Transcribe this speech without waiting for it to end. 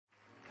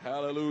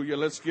Hallelujah.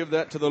 Let's give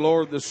that to the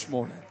Lord this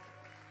morning.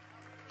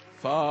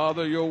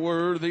 Father, you're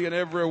worthy in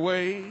every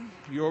way.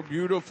 You're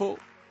beautiful.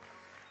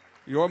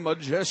 You're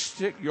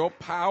majestic. You're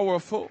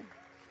powerful.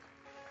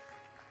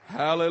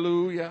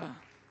 Hallelujah.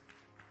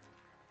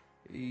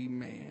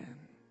 Amen.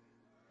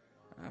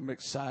 I'm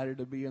excited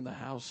to be in the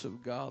house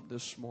of God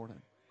this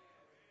morning.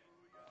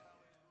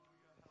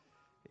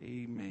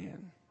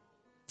 Amen.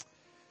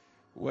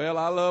 Well,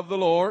 I love the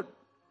Lord.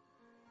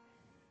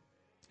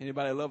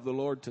 Anybody love the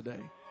Lord today?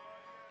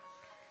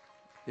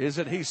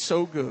 Isn't He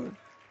so good?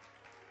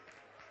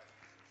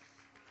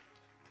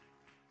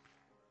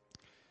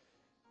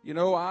 You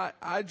know,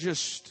 I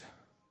just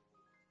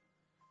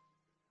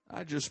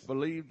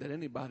believe that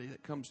anybody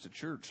that comes to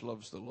church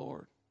loves the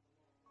Lord.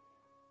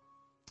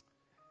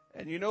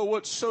 And you know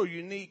what's so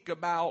unique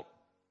about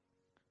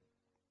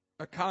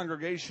a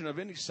congregation of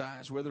any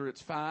size, whether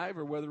it's 5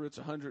 or whether it's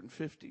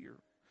 150 or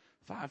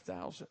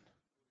 5,000,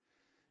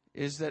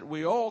 is that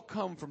we all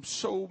come from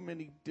so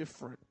many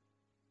different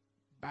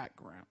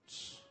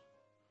backgrounds.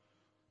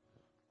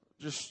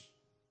 Just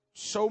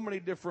so many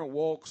different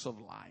walks of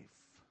life.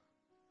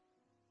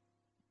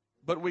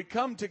 But we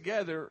come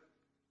together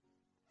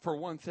for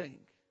one thing,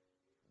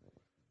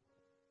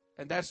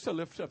 and that's to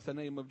lift up the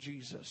name of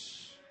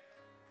Jesus.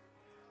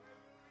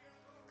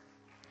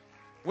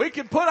 We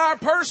can put our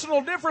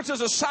personal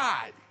differences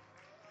aside,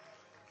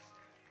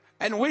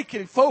 and we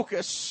can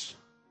focus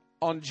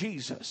on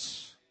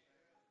Jesus.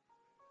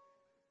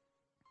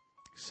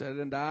 He said,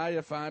 and I,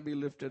 if I be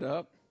lifted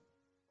up,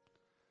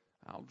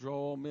 I'll draw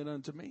all men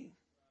unto me.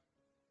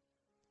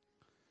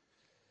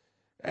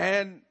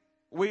 And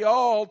we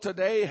all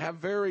today have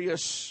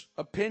various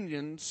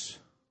opinions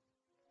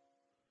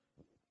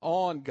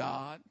on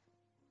God,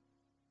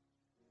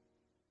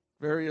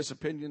 various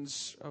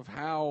opinions of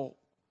how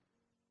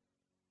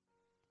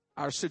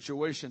our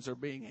situations are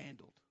being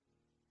handled.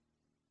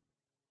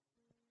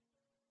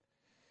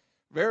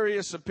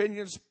 Various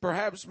opinions,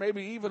 perhaps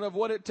maybe even of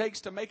what it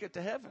takes to make it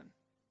to heaven.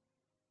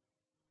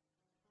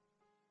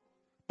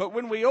 But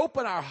when we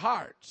open our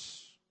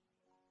hearts,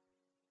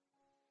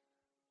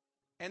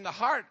 and the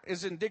heart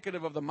is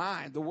indicative of the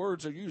mind, the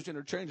words are used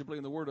interchangeably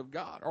in the Word of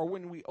God, or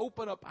when we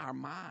open up our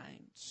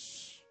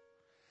minds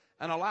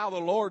and allow the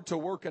Lord to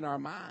work in our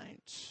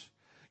minds,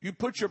 you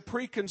put your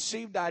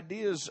preconceived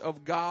ideas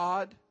of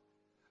God,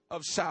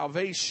 of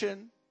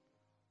salvation,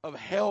 of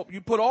help,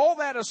 you put all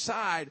that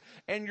aside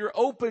and you're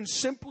open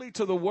simply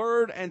to the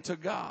Word and to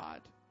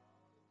God.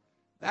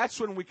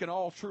 That's when we can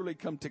all truly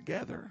come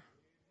together.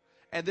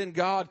 And then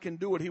God can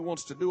do what He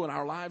wants to do in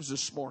our lives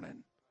this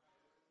morning.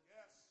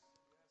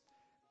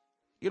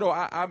 You know,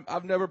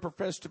 I've never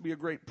professed to be a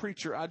great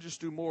preacher. I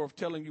just do more of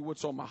telling you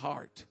what's on my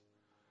heart.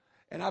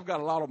 And I've got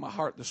a lot on my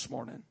heart this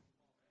morning.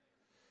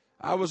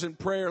 I was in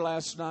prayer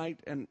last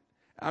night, and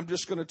I'm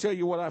just going to tell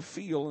you what I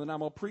feel, and I'm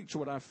going to preach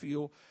what I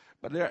feel.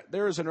 But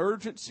there is an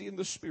urgency in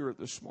the Spirit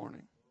this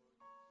morning.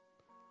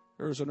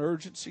 There is an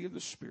urgency in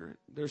the Spirit.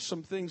 There's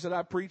some things that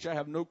I preach. I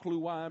have no clue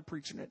why I'm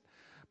preaching it.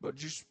 But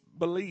just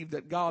believe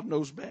that God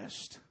knows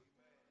best.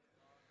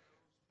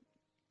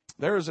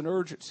 There is an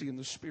urgency in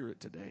the Spirit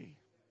today.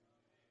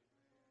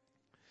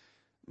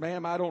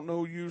 Ma'am, I don't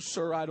know you.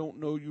 Sir, I don't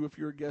know you if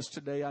you're a guest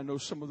today. I know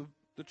some of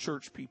the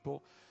church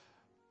people.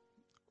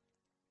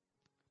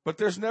 But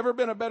there's never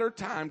been a better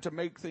time to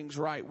make things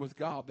right with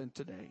God than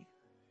today.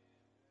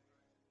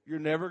 You're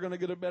never going to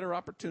get a better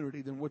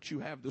opportunity than what you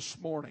have this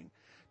morning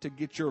to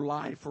get your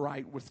life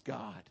right with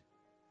God.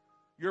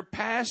 Your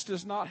past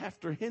does not have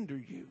to hinder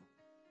you.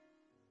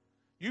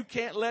 You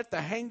can't let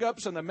the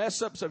hang-ups and the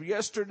mess-ups of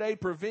yesterday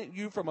prevent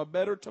you from a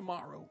better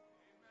tomorrow.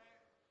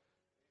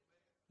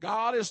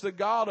 God is the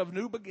God of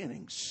new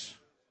beginnings.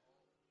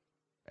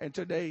 And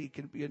today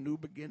can be a new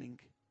beginning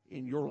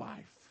in your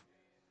life.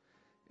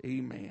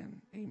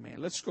 Amen. Amen.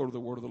 Let's go to the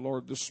word of the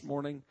Lord this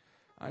morning.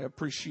 I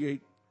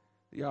appreciate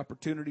the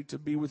opportunity to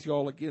be with you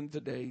all again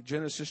today.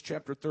 Genesis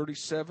chapter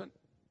 37.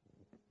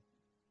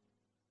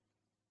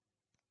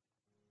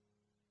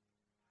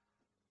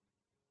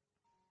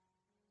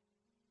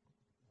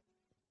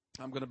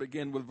 I'm going to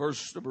begin with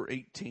verse number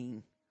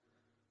 18.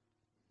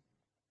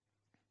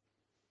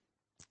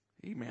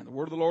 Amen. The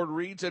word of the Lord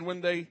reads, and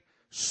when they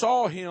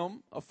saw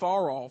him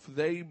afar off,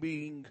 they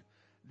being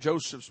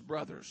Joseph's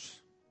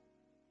brothers,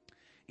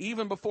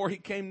 even before he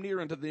came near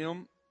unto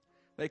them,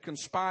 they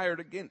conspired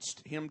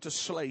against him to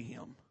slay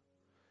him.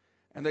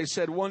 And they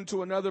said one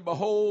to another,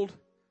 behold,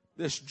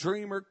 this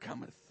dreamer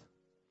cometh.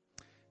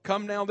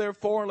 Come now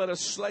therefore, and let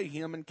us slay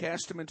him and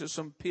cast him into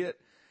some pit,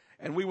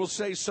 and we will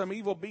say some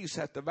evil beast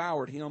hath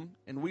devoured him,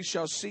 and we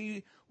shall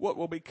see what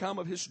will become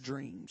of his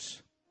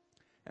dreams.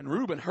 And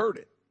Reuben heard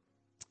it.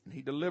 And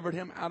he delivered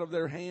him out of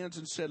their hands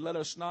and said, let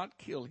us not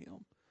kill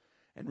him.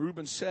 And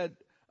Reuben said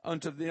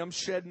unto them,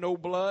 shed no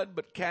blood,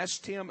 but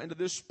cast him into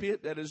this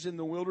pit that is in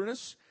the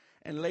wilderness,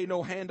 and lay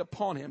no hand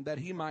upon him, that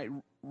he might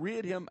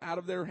rid him out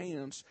of their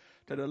hands,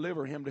 to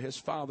deliver him to his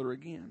father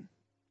again.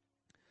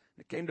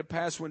 It came to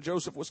pass when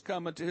Joseph was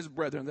come unto his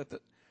brethren,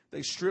 that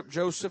they stripped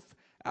Joseph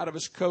out of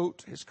his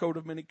coat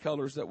of many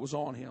colors that was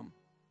on him,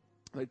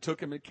 They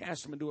took him and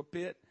cast him into a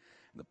pit.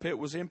 The pit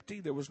was empty.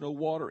 There was no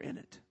water in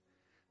it.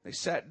 They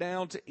sat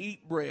down to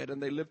eat bread,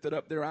 and they lifted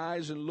up their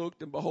eyes and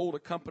looked, and behold, a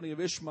company of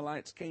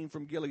Ishmaelites came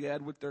from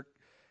Gilead with their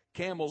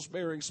camels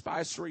bearing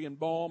spicery and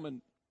balm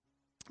and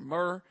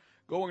myrrh,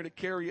 going to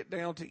carry it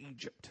down to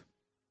Egypt.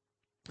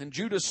 And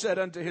Judah said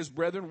unto his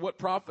brethren, What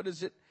profit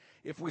is it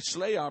if we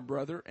slay our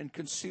brother and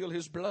conceal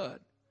his blood?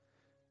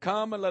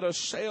 Come and let us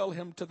sell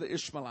him to the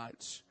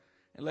Ishmaelites,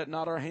 and let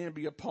not our hand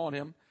be upon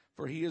him,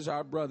 for he is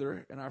our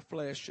brother and our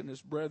flesh, and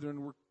his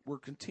brethren were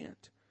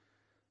content.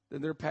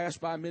 Then there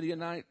passed by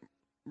Midianite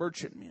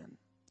merchantmen,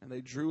 and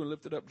they drew and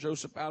lifted up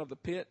Joseph out of the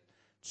pit,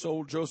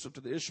 sold Joseph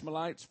to the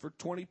Ishmaelites for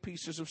 20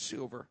 pieces of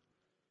silver.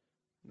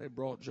 And they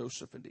brought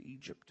Joseph into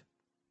Egypt.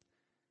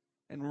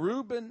 And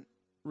Reuben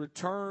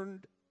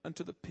returned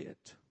unto the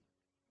pit,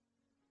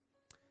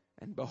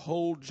 and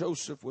behold,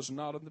 Joseph was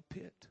not in the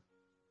pit,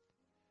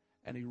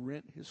 and he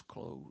rent his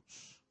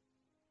clothes.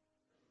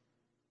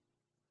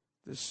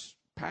 This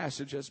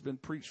passage has been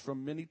preached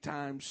from many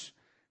times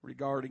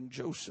regarding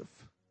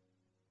Joseph.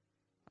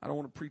 I don't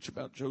want to preach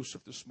about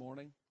Joseph this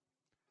morning.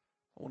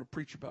 I want to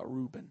preach about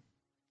Reuben.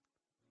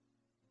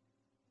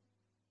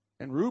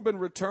 And Reuben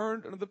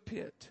returned unto the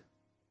pit,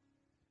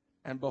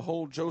 and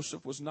behold,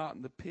 Joseph was not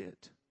in the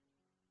pit,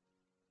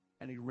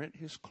 and he rent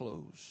his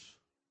clothes.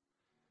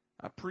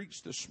 I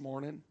preached this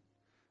morning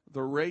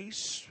the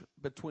race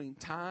between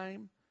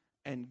time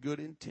and good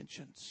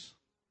intentions.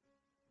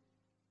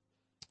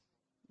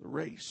 The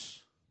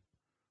race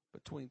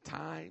between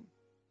time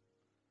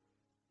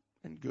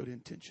and good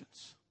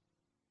intentions.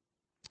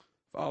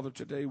 Father,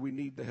 today we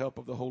need the help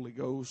of the Holy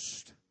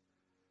Ghost.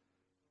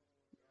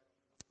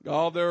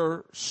 God, there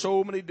are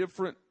so many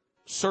different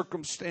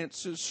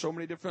circumstances, so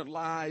many different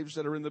lives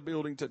that are in the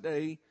building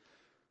today.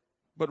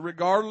 But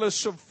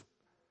regardless of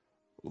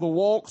the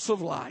walks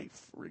of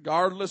life,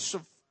 regardless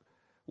of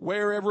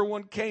where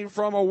everyone came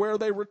from or where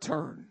they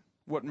return,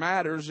 what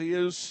matters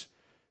is,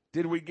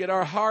 did we get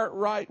our heart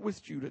right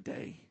with you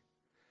today?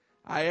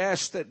 I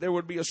ask that there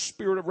would be a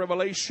spirit of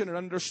revelation and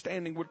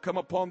understanding would come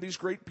upon these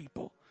great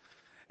people.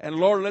 And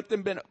Lord, let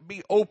them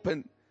be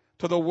open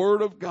to the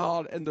Word of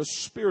God and the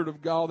Spirit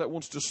of God that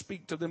wants to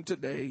speak to them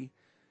today.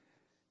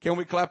 Can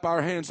we clap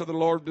our hands to the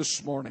Lord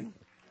this morning?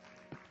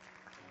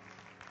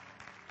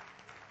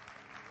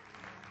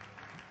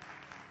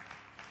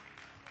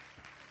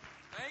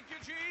 Thank you,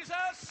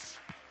 Jesus.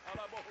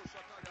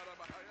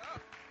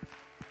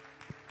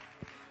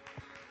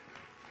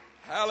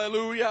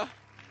 Hallelujah.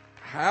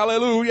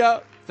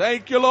 Hallelujah.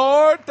 Thank you,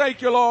 Lord.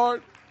 Thank you,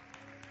 Lord.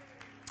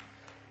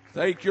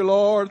 Thank you,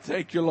 Lord.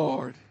 Thank you,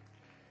 Lord.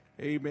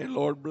 Amen.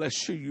 Lord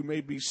bless you. You may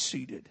be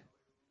seated.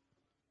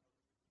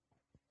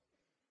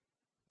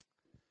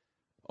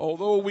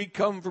 Although we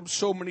come from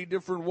so many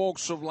different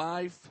walks of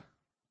life,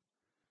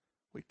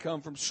 we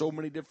come from so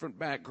many different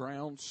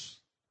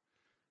backgrounds,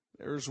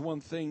 there's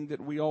one thing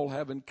that we all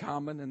have in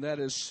common, and that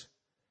is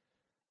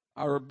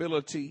our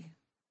ability,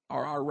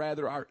 or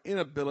our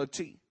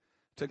inability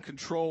to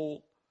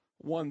control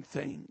one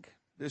thing.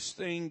 This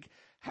thing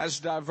has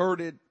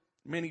diverted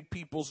many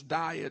people's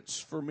diets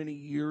for many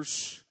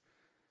years.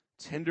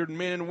 It's hindered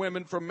men and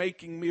women from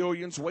making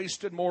millions,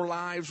 wasted more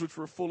lives which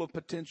were full of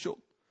potential.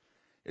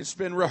 It's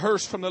been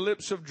rehearsed from the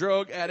lips of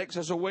drug addicts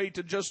as a way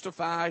to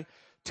justify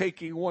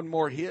taking one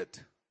more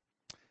hit.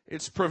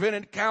 It's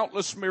prevented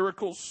countless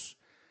miracles.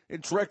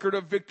 Its record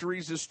of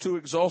victories is too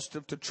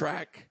exhaustive to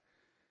track.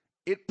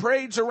 It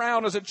parades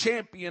around as a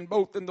champion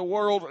both in the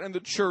world and the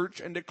church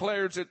and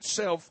declares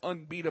itself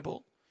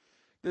unbeatable.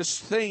 This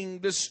thing,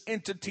 this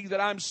entity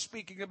that I'm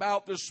speaking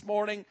about this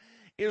morning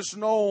is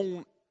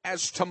known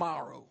as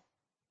tomorrow.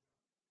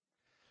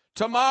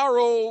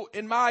 Tomorrow,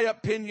 in my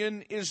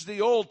opinion, is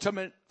the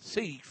ultimate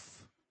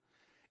thief.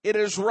 It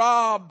has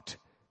robbed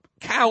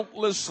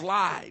countless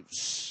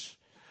lives.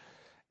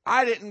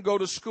 I didn't go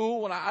to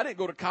school, and I didn't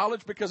go to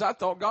college because I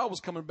thought God was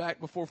coming back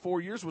before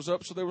 4 years was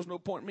up, so there was no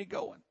point in me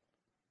going.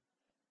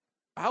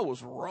 I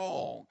was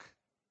wrong.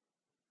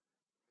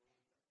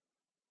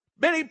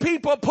 Many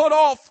people put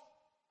off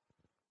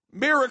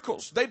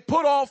miracles. They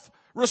put off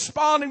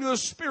responding to the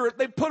Spirit.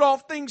 They put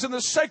off things in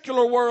the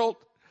secular world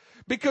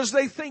because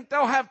they think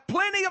they'll have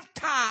plenty of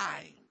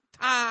time.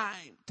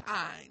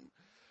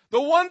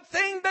 The one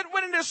thing that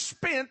when it is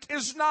spent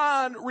is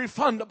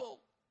non-refundable.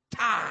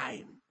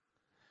 Time.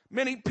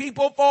 Many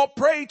people fall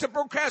prey to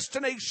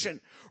procrastination,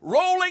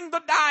 rolling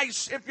the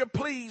dice, if you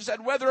please,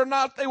 at whether or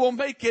not they will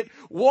make it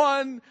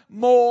one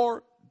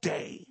more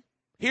day.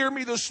 Hear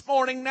me this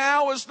morning.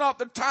 Now is not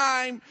the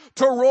time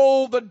to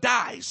roll the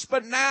dice,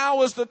 but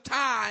now is the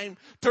time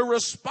to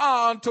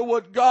respond to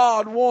what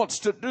God wants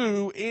to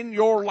do in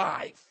your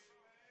life.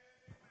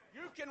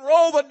 You can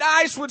roll the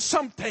dice with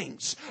some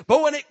things,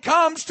 but when it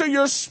comes to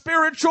your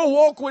spiritual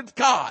walk with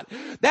God,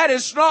 that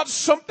is not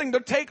something to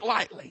take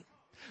lightly.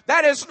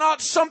 That is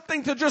not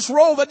something to just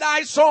roll the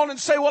dice on and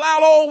say, well,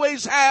 I'll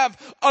always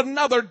have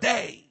another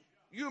day.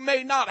 You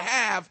may not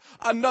have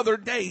another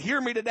day. Hear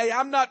me today.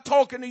 I'm not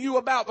talking to you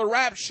about the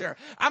rapture.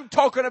 I'm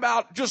talking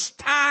about just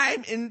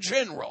time in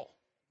general.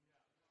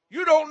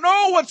 You don't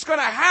know what's going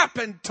to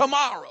happen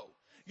tomorrow.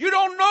 You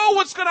don't know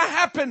what's going to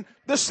happen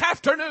this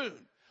afternoon.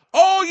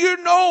 All you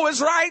know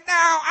is right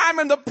now I'm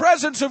in the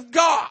presence of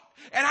God,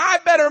 and I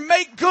better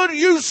make good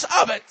use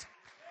of it.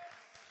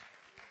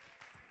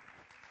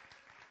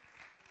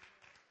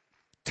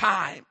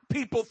 Time.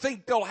 People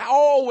think they'll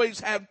always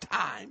have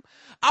time.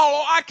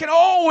 I can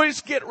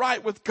always get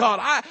right with God.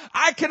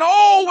 I can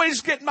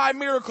always get my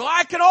miracle.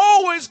 I can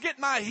always get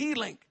my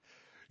healing.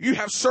 You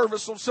have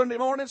service on Sunday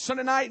morning,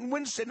 Sunday night, and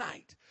Wednesday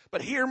night.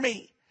 But hear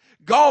me.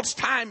 God's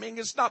timing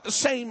is not the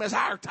same as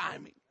our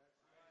timing.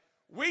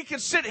 We can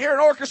sit here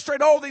and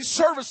orchestrate all these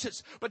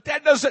services, but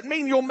that doesn't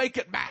mean you'll make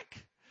it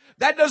back.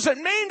 That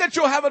doesn't mean that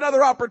you'll have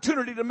another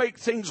opportunity to make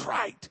things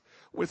right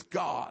with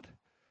God.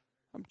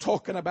 I'm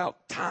talking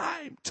about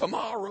time,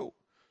 tomorrow.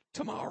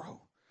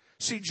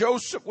 See,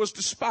 Joseph was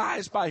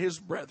despised by his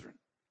brethren.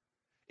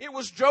 It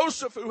was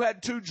Joseph who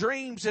had 2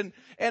 dreams, and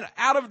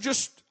out of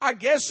just, I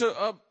guess,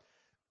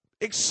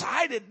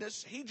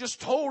 excitedness, he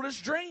just told his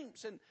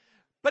dreams.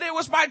 But it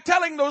was by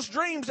telling those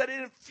dreams that it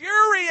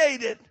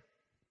infuriated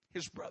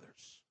his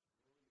brothers.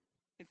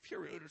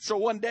 Infuriated. So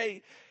one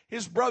day,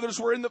 his brothers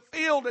were in the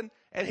field,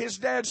 and his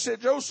dad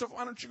said, Joseph,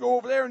 why don't you go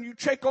over there and you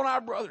check on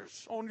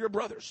your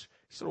brothers.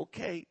 He said,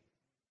 okay.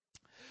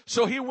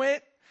 So he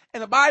went,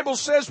 and the Bible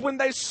says when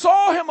they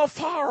saw him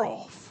afar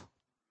off,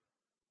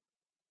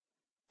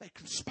 they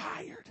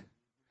conspired,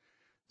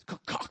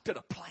 concocted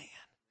a plan.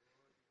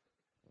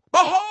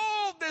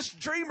 Behold, this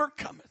dreamer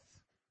cometh,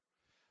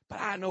 but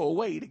I know a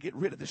way to get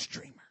rid of this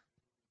dreamer.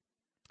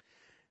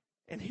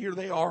 And here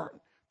they are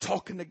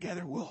talking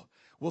together.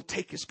 We'll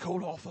take his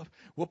coat off of,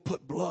 we'll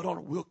put blood on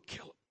it, we'll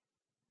kill him.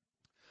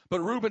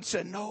 But Reuben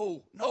said,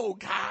 no,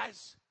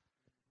 guys.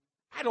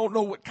 I don't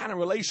know what kind of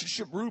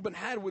relationship Reuben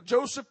had with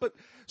Joseph, but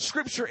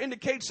Scripture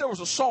indicates there was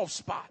a soft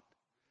spot.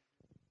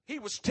 He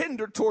was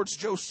tender towards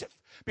Joseph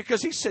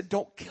because he said,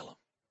 don't kill him.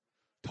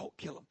 Don't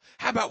kill him.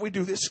 How about we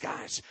do this,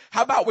 guys?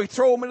 How about we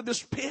throw him into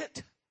this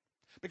pit?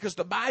 Because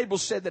the Bible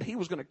said that he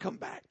was going to come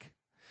back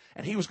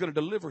and he was going to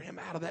deliver him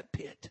out of that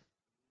pit.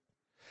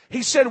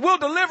 He said, we'll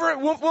deliver it.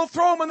 We'll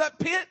throw him in that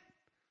pit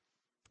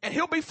and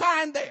he'll be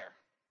fine there.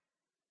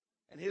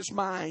 In his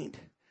mind,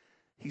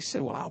 he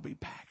said, well, I'll be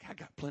back. I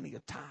got plenty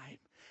of time.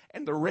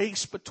 And the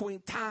race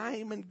between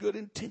time and good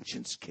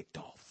intentions kicked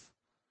off.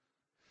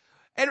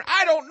 And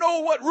I don't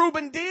know what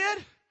Reuben did,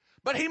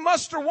 but he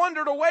must have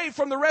wandered away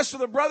from the rest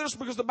of the brothers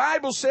because the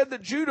Bible said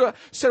that Judah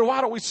said,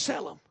 why don't we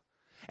sell him?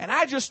 And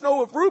I just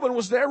know if Reuben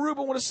was there,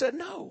 Reuben would have said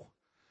no.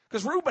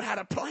 Because Reuben had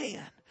a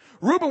plan.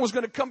 Reuben was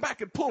going to come back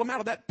and pull him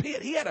out of that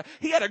pit. He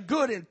had a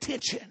good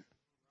intention.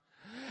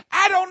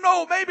 I don't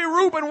know, maybe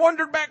Reuben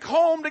wandered back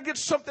home to get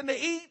something to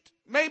eat.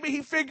 Maybe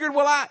he figured,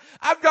 well,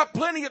 I've got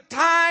plenty of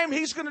time.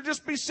 He's going to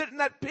just be sitting in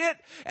that pit,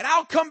 and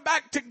I'll come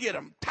back to get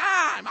him.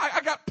 Time. I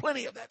got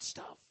plenty of that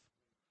stuff.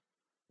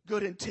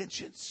 Good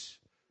intentions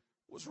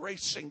was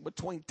racing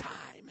between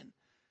time.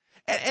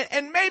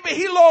 And maybe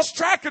he lost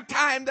track of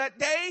time that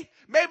day.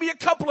 Maybe a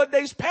couple of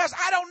days passed.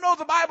 I don't know.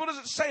 The Bible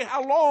doesn't say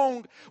how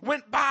long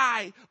went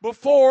by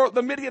before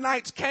the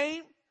Midianites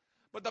came.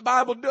 But the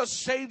Bible does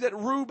say that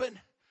Reuben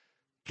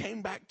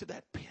came back to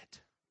that pit.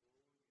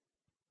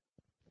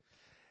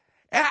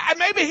 And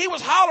maybe he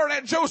was hollering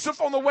at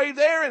Joseph on the way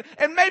there,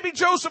 and maybe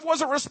Joseph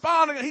wasn't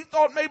responding, and he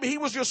thought maybe he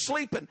was just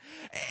sleeping.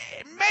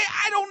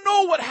 I don't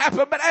know what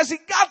happened, but as he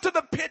got to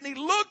the pit and he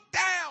looked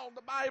down,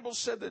 the Bible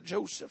said that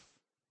Joseph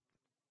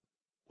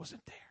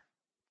wasn't there.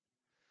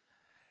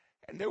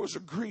 And there was a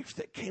grief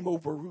that came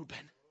over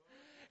Reuben.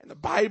 And the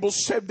Bible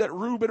said that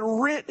Reuben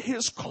rent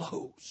his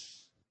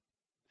clothes.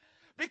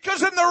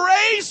 Because in the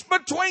race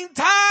between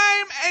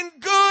time and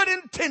good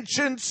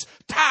intentions,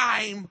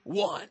 time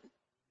won.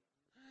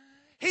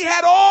 He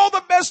had all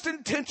the best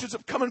intentions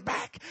of coming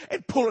back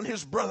and pulling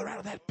his brother out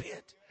of that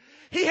pit.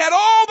 He had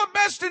all the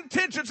best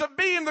intentions of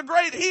being the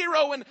great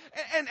hero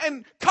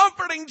and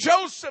comforting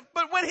Joseph.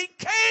 But when he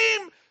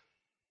came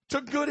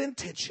to good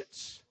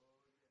intentions,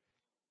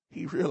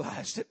 he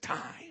realized that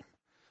time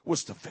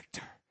was the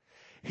victor.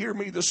 Hear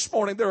me this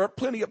morning. There are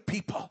plenty of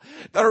people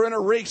that are in a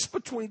race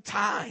between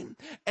time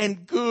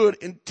and good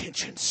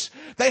intentions.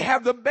 They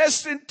have the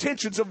best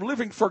intentions of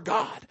living for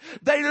God.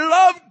 They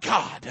love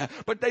God,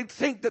 but they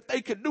think that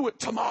they could do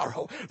it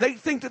tomorrow. They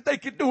think that they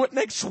could do it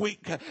next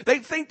week. They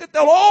think that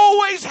they'll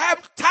always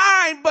have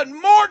time, but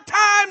more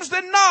times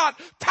than not,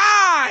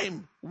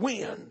 time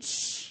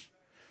wins.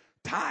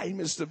 Time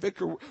is the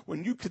victor.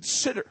 When you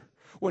consider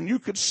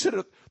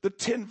the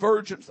 10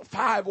 virgins, the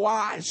 5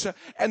 wise,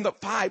 and the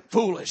 5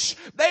 foolish,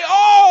 they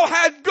all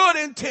had good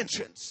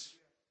intentions.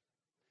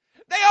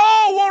 They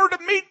all wanted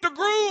to meet the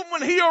groom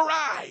when he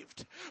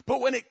arrived.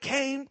 But when it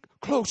came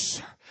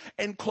closer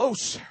and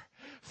closer,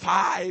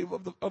 5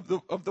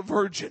 of the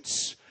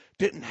virgins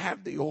didn't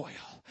have the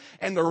oil,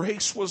 and the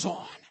race was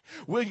on.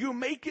 Will you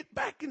make it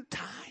back in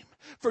time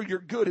for your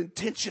good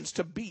intentions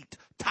to beat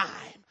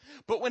time?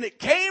 But when it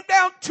came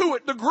down to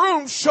it, the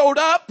groom showed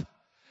up,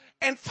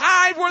 and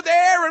 5 were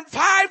there and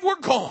 5 were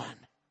gone.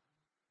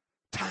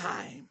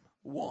 Time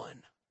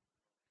won.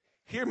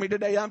 Hear me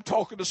today. I'm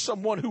talking to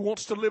someone who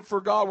wants to live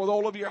for God with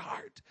all of your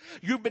heart.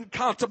 You've been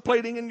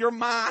contemplating in your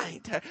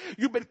mind.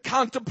 You've been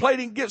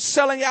contemplating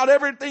selling out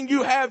everything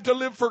you have to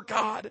live for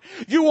God.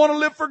 You want to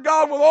live for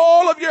God with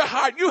all of your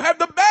heart. You have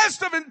the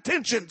best of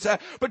intentions,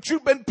 but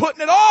you've been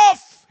putting it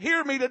off.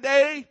 Hear me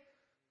today.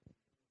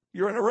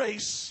 You're in a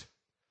race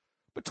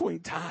between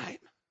time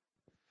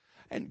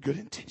and good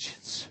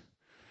intentions.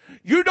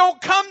 You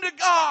don't come to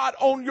God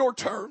on your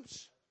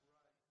terms.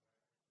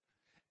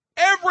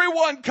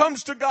 Everyone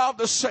comes to God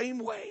the same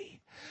way.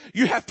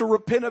 You have to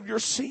repent of your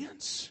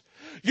sins.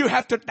 You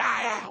have to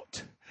die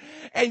out.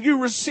 And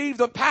you receive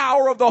the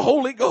power of the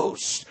Holy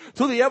Ghost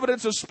through the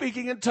evidence of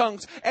speaking in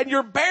tongues. And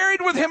you're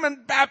buried with Him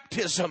in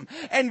baptism.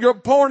 And you're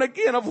born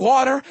again of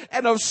water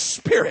and of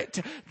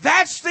Spirit.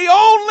 That's the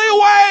only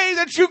way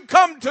that you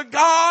come to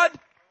God.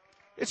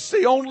 It's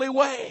the only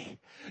way.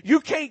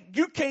 You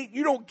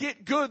don't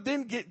get good,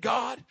 then get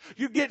God.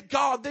 You get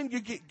God, then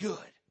you get good.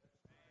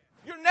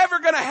 You're never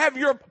going to have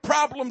your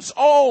problems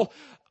all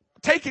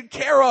taken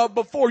care of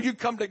before you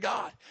come to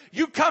God.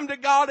 You come to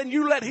God and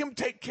you let Him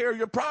take care of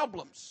your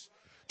problems.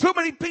 Too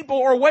many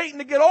people are waiting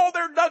to get all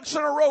their ducks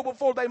in a row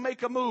before they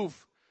make a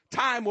move.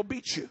 Time will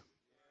beat you.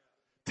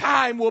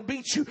 Time will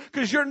beat you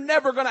because you're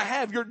never going to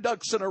have your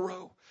ducks in a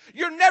row.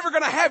 You're never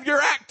going to have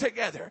your act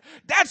together.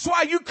 That's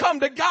why you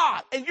come to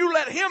God and you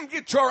let Him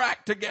get your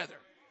act together.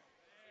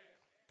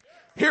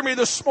 Hear me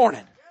this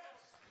morning.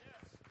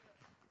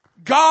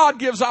 God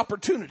gives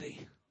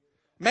opportunity.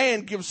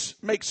 Man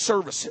makes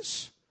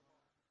services.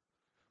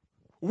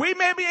 We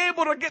may be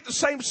able to get the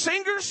same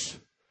singers,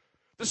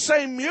 the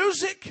same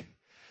music,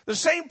 the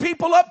same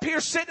people up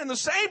here sitting in the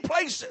same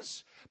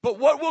places. But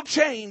what will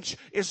change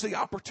is the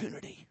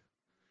opportunity.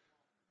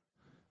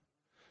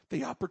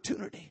 The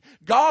opportunity.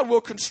 God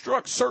will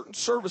construct certain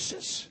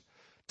services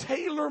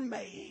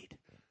tailor-made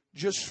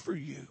just for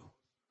you.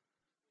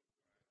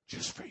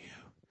 Just for you.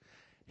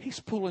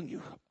 He's pulling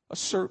you a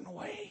certain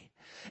way.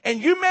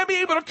 And you may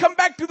be able to come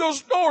back through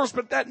those doors,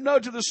 but that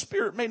nudge of the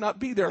Spirit may not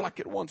be there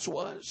like it once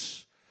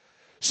was.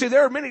 See,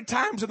 there are many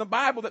times in the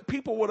Bible that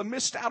people would have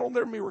missed out on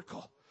their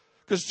miracle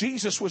because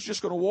Jesus was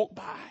just going to walk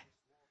by.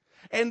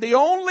 And the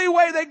only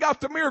way they got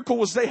the miracle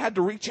was they had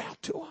to reach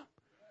out to Him.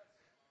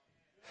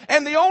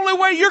 And the only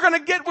way you're going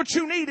to get what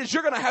you need is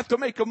you're going to have to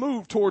make a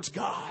move towards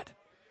God.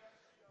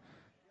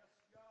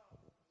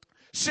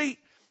 See,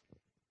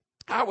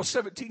 I was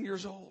 17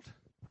 years old.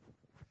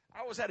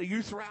 I was at a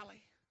youth rally.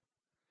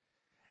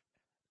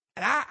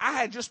 And I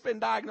had just been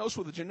diagnosed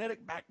with a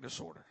genetic back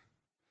disorder.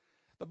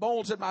 The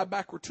bones in my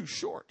back were too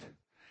short.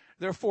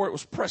 Therefore, it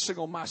was pressing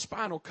on my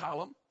spinal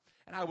column,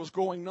 and I was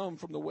going numb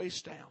from the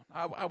waist down.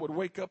 I would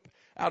wake up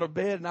out of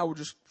bed, and I would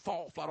just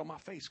fall flat on my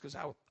face because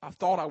I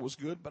thought I was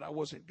good, but I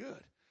wasn't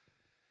good.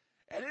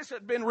 And this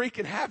had been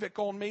wreaking havoc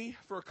on me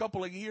for a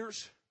couple of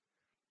years.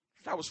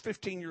 I was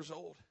 15 years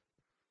old.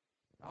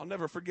 I'll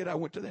never forget I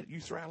went to that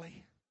youth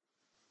rally.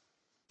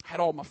 Had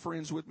all my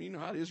friends with me. You know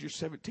how it is, you're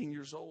 17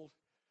 years old.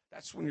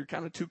 That's when you're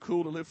kind of too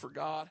cool to live for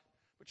God.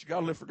 But you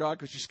got to live for God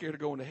because you're scared of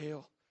going to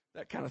hell.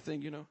 That kind of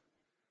thing, you know.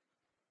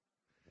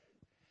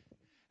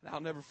 And I'll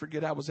never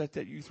forget I was at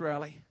that youth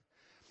rally.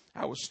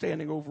 I was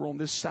standing over on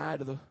this side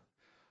of the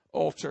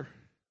altar.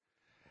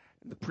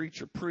 And the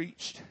preacher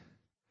preached.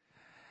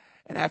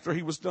 And after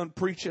he was done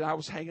preaching, I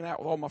was hanging out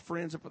with all my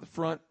friends up at the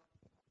front.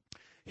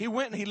 He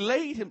went and he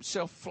laid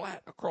himself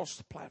flat across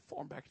the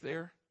platform back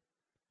there.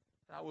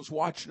 And I was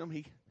watching him.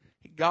 He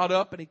got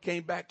up and he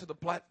came back to the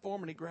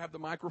platform and he grabbed the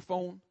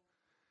microphone.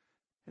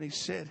 And he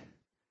said,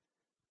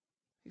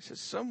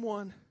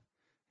 someone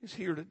is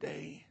here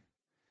today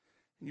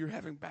and you're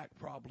having back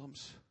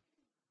problems.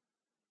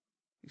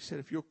 He said,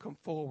 if you'll come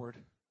forward,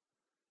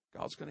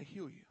 God's going to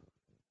heal you.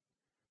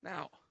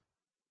 Now,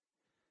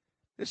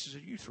 this is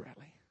a youth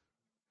rally.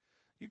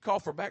 You call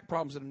for back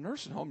problems at a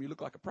nursing home, you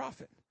look like a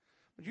prophet.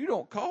 But you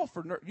don't call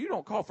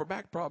for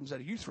back problems at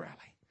a youth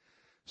rally.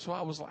 So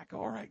I was like,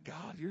 all right,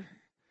 God, you're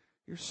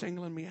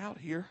singling me out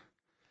here.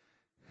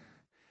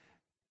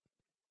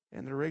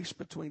 And the race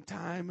between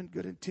time and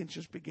good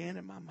intentions began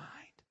in my mind.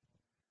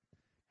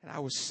 And I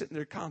was sitting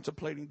there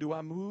contemplating, do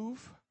I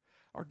move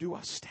or do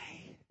I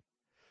stay?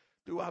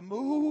 Do I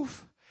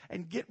move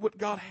and get what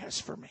God has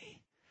for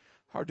me?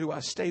 Or do I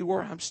stay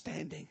where I'm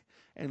standing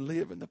and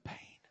live in the pain?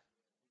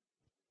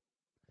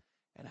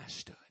 And I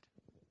stood.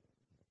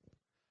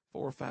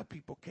 4 or 5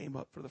 people came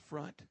up for the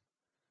front.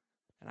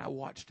 And I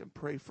watched him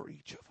pray for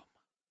each of them.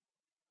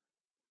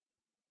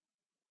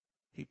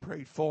 He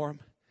prayed for him.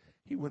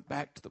 He went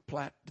back to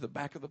the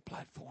back of the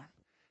platform.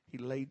 He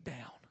laid down.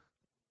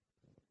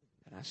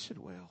 And I said,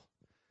 well,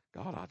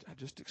 God, I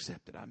just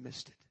accepted I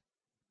missed it.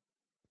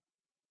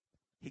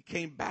 He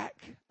came back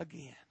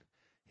again.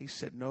 He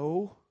said,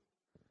 no,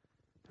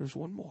 there's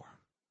one more.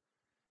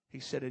 He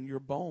said, and your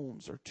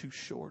bones are too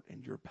short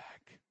in your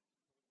back.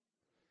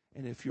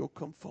 And if you'll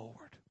come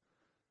forward,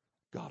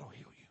 God will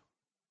heal you.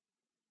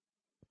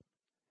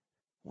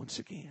 Once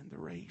again, the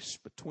race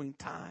between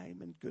time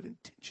and good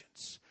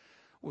intentions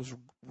was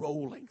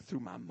rolling through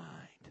my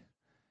mind.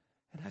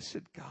 And I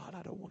said, God,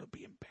 I don't want to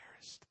be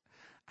embarrassed.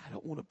 I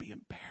don't want to be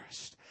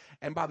embarrassed.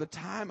 And by the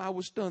time I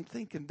was done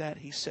thinking that,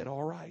 he said,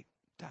 all right,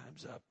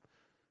 time's up.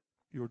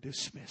 You're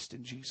dismissed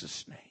in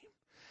Jesus' name.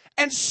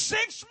 And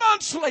 6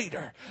 months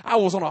later, I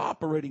was on an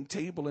operating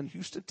table in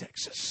Houston,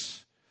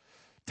 Texas.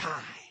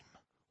 Time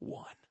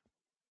won.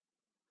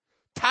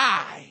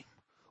 Time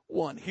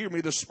won. Hear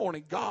me this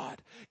morning. God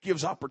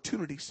gives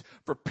opportunities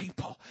for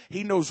people.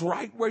 He knows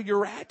right where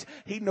you're at.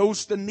 He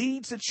knows the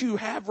needs that you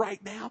have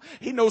right now.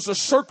 He knows the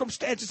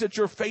circumstances that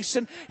you're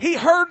facing. He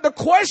heard the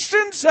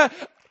questions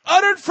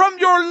uttered from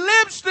your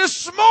lips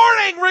this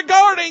morning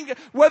regarding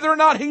whether or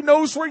not he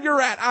knows where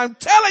you're at. I'm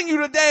telling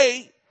you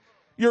today,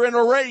 you're in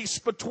a race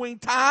between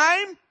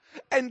time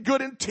and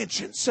good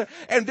intentions.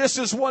 And this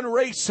is one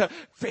race.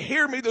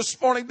 Hear me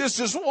this morning. This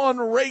is one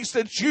race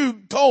that you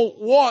don't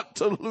want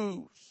to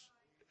lose.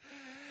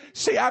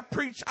 See, I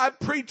preach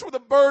with a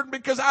burden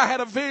because I had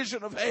a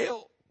vision of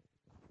hell.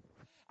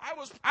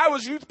 I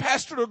was youth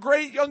pastor to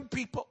great young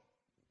people.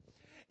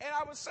 And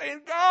I was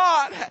saying,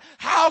 God,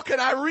 how can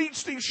I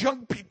reach these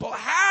young people?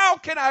 How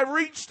can I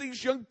reach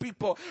these young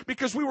people?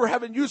 Because we were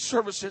having youth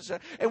services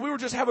and we were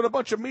just having a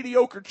bunch of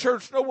mediocre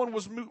church. No one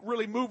was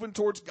really moving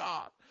towards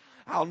God.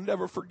 I'll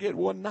never forget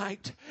one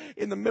night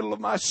in the middle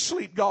of my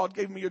sleep, God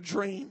gave me a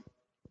dream.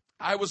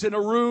 I was in a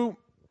room.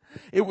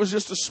 It was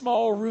just a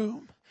small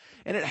room.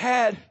 And it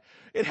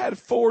had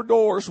 4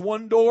 doors.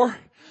 One door,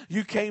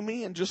 you came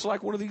in just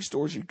like one of these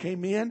doors. You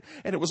came in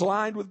and it was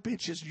lined with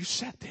benches. You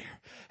sat there.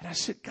 And I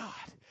said, God,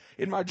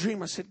 in my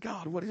dream, I said,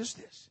 God, what is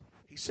this?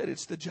 He said,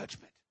 it's the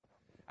judgment.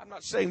 I'm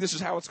not saying this is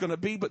how it's going to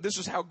be, but this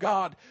is how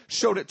God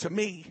showed it to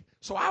me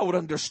so I would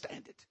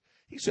understand it.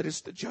 He said,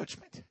 it's the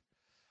judgment.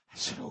 I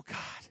said, oh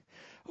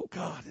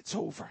God, it's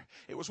over.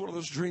 It was one of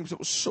those dreams that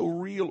was so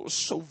real. It was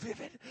so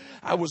vivid.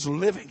 I was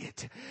living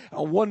it.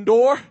 On one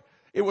door,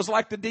 it was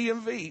like the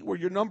DMV where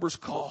your number's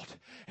called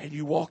and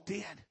you walked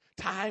in.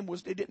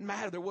 It didn't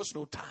matter. There was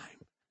no time.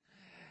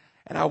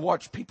 And I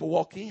watched people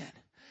walk in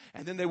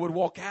and then they would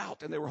walk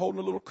out and they were holding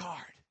a little card.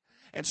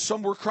 And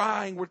some were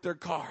crying with their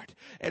card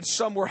and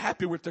some were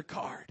happy with their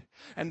card.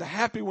 And the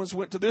happy ones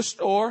went to this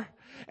door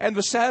and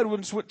the sad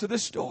ones went to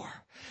this door.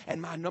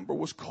 And my number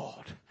was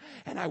called.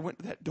 And I went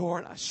to that door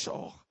and I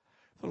saw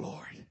the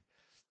Lord.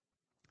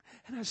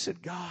 And I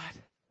said, God,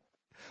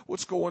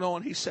 what's going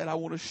on? He said, I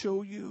want to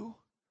show you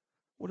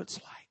what it's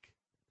like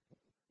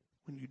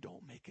when you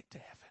don't make it to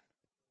heaven.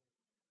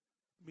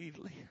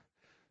 Immediately,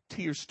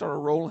 tears started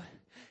rolling.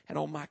 And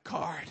on my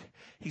card,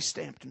 he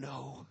stamped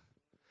no.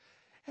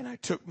 And I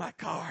took my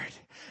card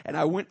and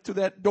I went through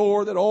that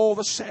door that all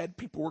the sad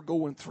people were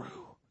going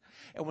through.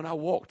 And when I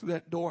walked through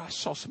that door, I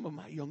saw some of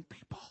my young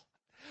people,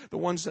 the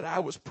ones that I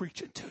was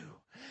preaching to.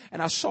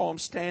 And I saw them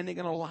standing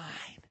in a line.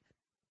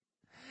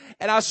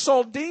 And I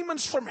saw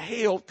demons from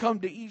hell come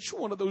to each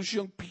one of those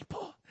young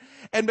people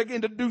and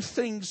begin to do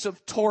things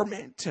of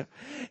torment.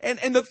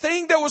 And the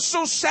thing that was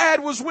so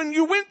sad was when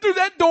you went through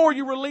that door,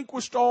 you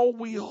relinquished all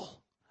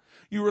will.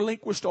 You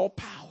relinquished all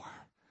power.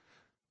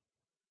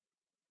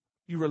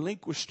 You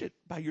relinquished it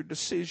by your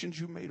decisions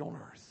you made on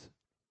earth.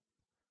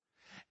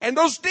 And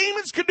those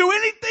demons could do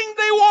anything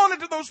they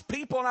wanted to those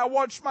people. And I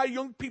watched my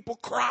young people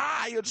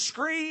cry and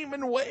scream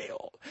and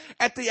wail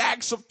at the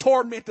acts of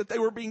torment that they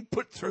were being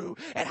put through.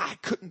 And I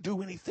couldn't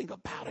do anything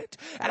about it.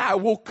 And I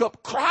woke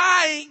up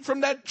crying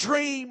from that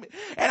dream.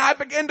 And I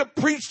began to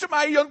preach to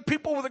my young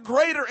people with a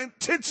greater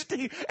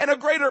intensity and a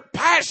greater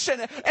passion.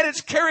 And it's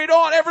carried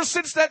on ever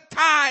since that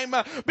time.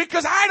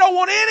 Because I don't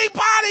want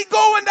anybody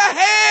going to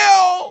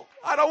hell.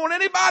 I don't want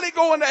anybody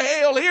going to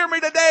hell. Hear me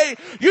today.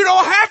 You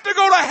don't have to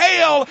go to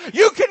hell.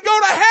 You can go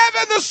to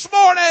heaven this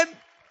morning.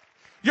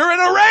 You're in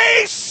a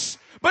race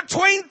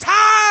between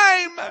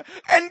time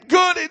and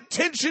good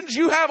intentions.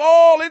 You have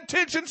all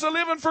intentions of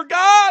living for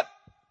God.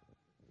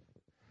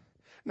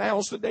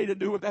 Now's the day to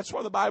do it. That's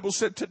why the Bible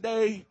said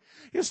today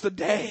is the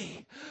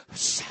day of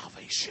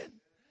salvation.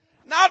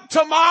 Not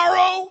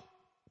tomorrow.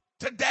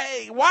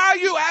 Today. While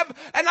you have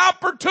an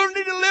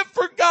opportunity to live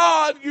for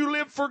God, you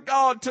live for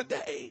God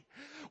today.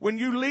 When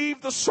you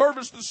leave the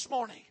service this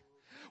morning,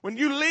 when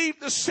you leave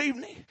this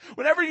evening,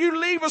 whenever you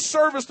leave a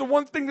service, the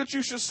one thing that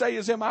you should say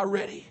is, am I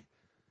ready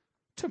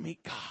to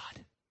meet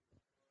God?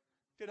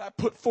 Did I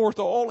put forth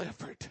all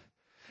effort?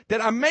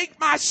 Did I make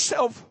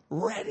myself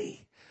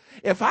ready?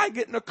 If I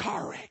get in a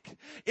car wreck,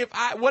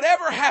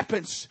 whatever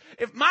happens,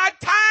 if my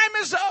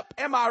time is up,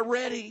 am I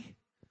ready?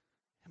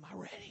 Am I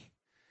ready?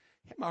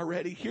 Am I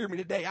ready? Hear me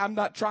today. I'm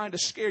not trying to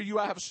scare you.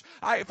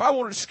 If I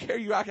wanted to scare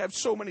you, I could have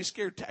so many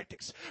scare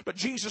tactics. But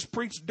Jesus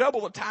preached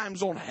double the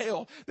times on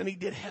hell than he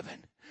did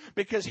heaven.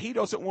 Because he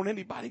doesn't want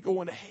anybody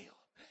going to hell.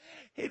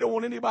 He don't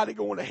want anybody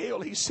going to hell.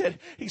 He said,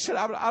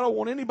 I don't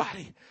want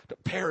anybody to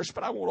perish,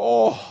 but I want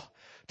all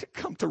to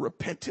come to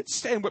repentance.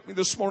 Stand with me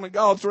this morning.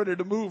 God's ready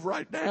to move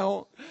right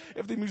now.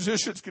 If the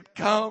musicians could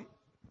come.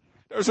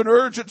 There's an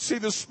urgency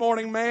this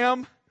morning,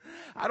 ma'am.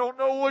 I don't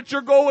know what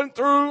you're going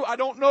through. I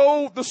don't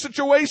know the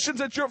situations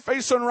that you're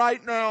facing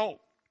right now.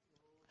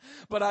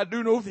 But I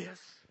do know this.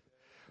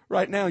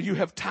 Right now you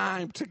have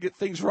time to get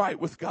things right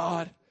with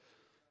God.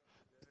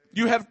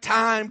 You have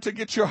time to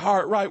get your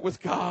heart right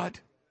with God.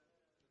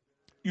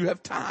 You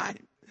have time.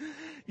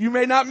 You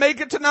may not make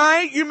it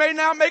tonight. You may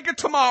not make it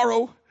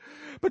tomorrow,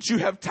 but you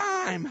have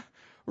time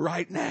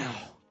right now.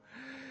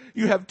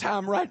 You have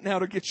time right now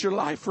to get your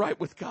life right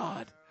with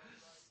God.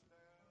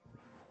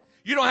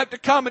 You don't have to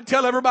come and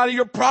tell everybody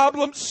your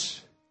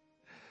problems.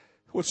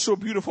 What's so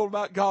beautiful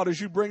about God is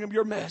you bring Him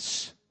your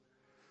mess.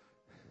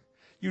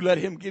 You let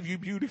Him give you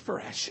beauty for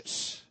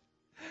ashes.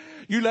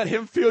 You let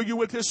Him fill you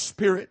with His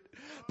Spirit.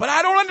 But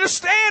I don't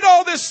understand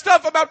all this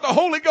stuff about the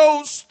Holy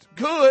Ghost.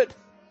 Good.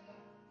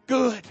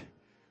 Good.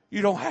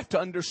 You don't have to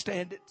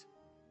understand it.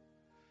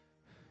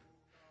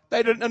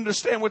 They didn't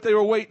understand what they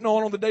were waiting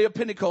on the day of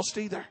Pentecost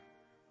either.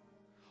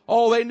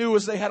 All they knew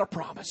is they had a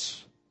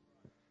promise.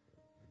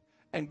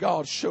 And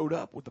God showed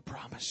up with the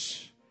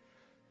promise.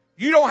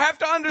 You don't have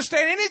to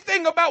understand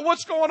anything about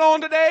what's going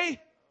on today.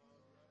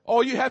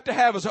 All you have to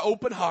have is an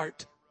open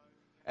heart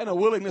and a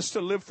willingness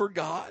to live for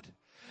God.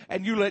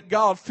 And you let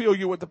God fill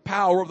you with the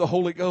power of the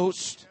Holy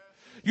Ghost.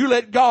 You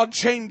let God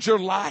change your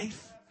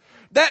life.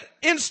 That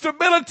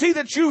instability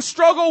that you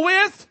struggle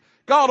with,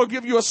 God will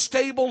give you a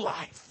stable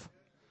life.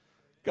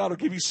 God will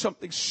give you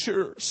something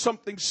sure,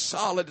 something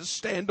solid to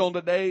stand on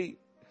today.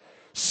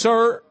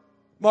 Sir,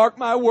 mark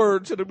my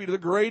words, it'll be the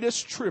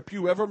greatest trip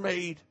you ever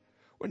made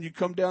when you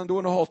come down to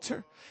an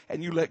altar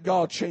and you let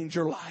God change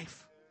your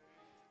life.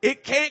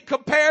 It can't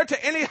compare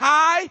to any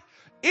high,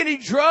 any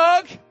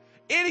drug,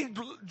 any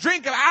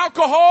drink of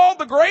alcohol.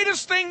 The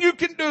greatest thing you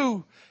can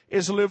do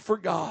is live for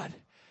God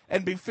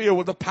and be filled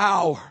with the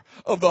power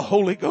of the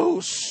Holy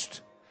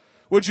Ghost.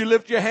 Would you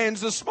lift your hands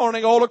this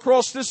morning all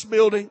across this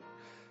building?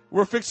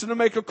 We're fixing to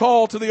make a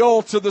call to the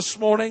altar this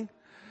morning.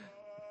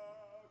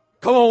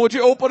 Come on, would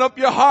you open up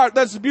your heart?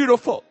 That's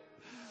beautiful.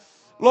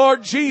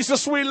 Lord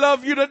Jesus, we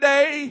love you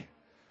today.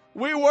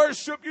 We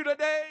worship you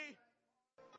today.